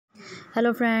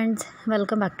Hello friends,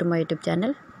 welcome back to my YouTube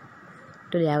channel.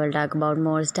 Today I will talk about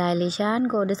more stylish and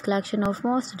gorgeous collection of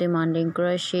most demanding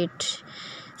crocheted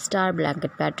star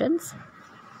blanket patterns.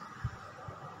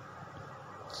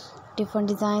 Different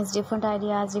designs, different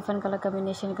ideas, different color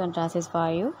combination contrasts for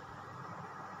you.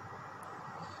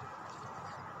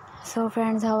 So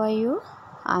friends, how are you?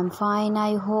 I'm fine.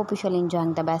 I hope you shall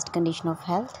enjoying the best condition of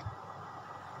health.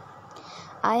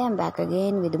 I am back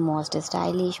again with the most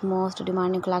stylish, most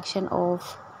demanding collection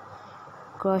of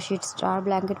crocheted star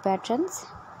blanket patterns.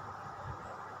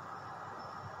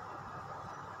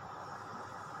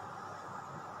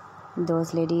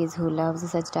 Those ladies who love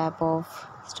such type of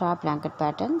star blanket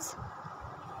patterns.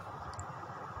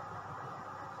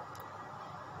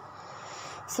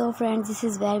 So friends, this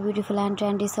is very beautiful and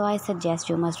trendy, so I suggest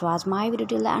you must watch my video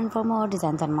till the end for more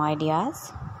designs and more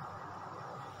ideas.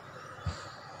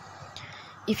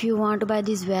 If you want to buy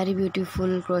these very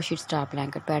beautiful crochet star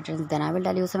blanket patterns, then I will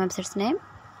tell you some websites name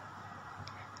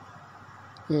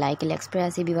like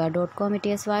AliExpress, eBay.com,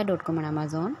 ETSY.com and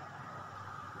Amazon.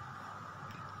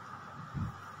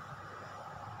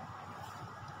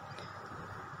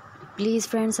 Please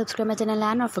friends, subscribe my channel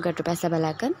and don't forget to press the bell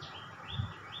icon.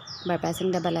 By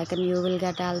pressing the bell icon, you will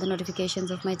get all the notifications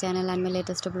of my channel and my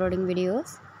latest uploading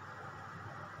videos.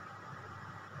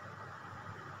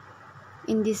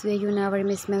 In this way, you never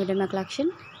miss my video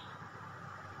collection.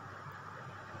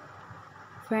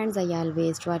 Friends, I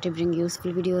always try to bring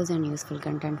useful videos and useful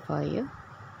content for you.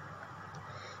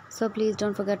 So please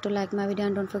don't forget to like my video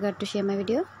and don't forget to share my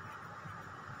video.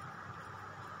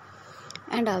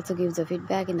 And also give the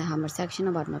feedback in the comment section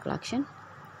about my collection.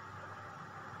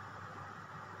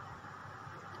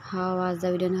 How was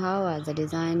the video and how was the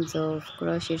designs of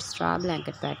crochet star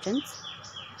blanket patterns?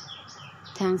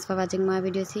 Thanks for watching my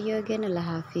video. See you again. Allah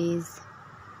Hafiz.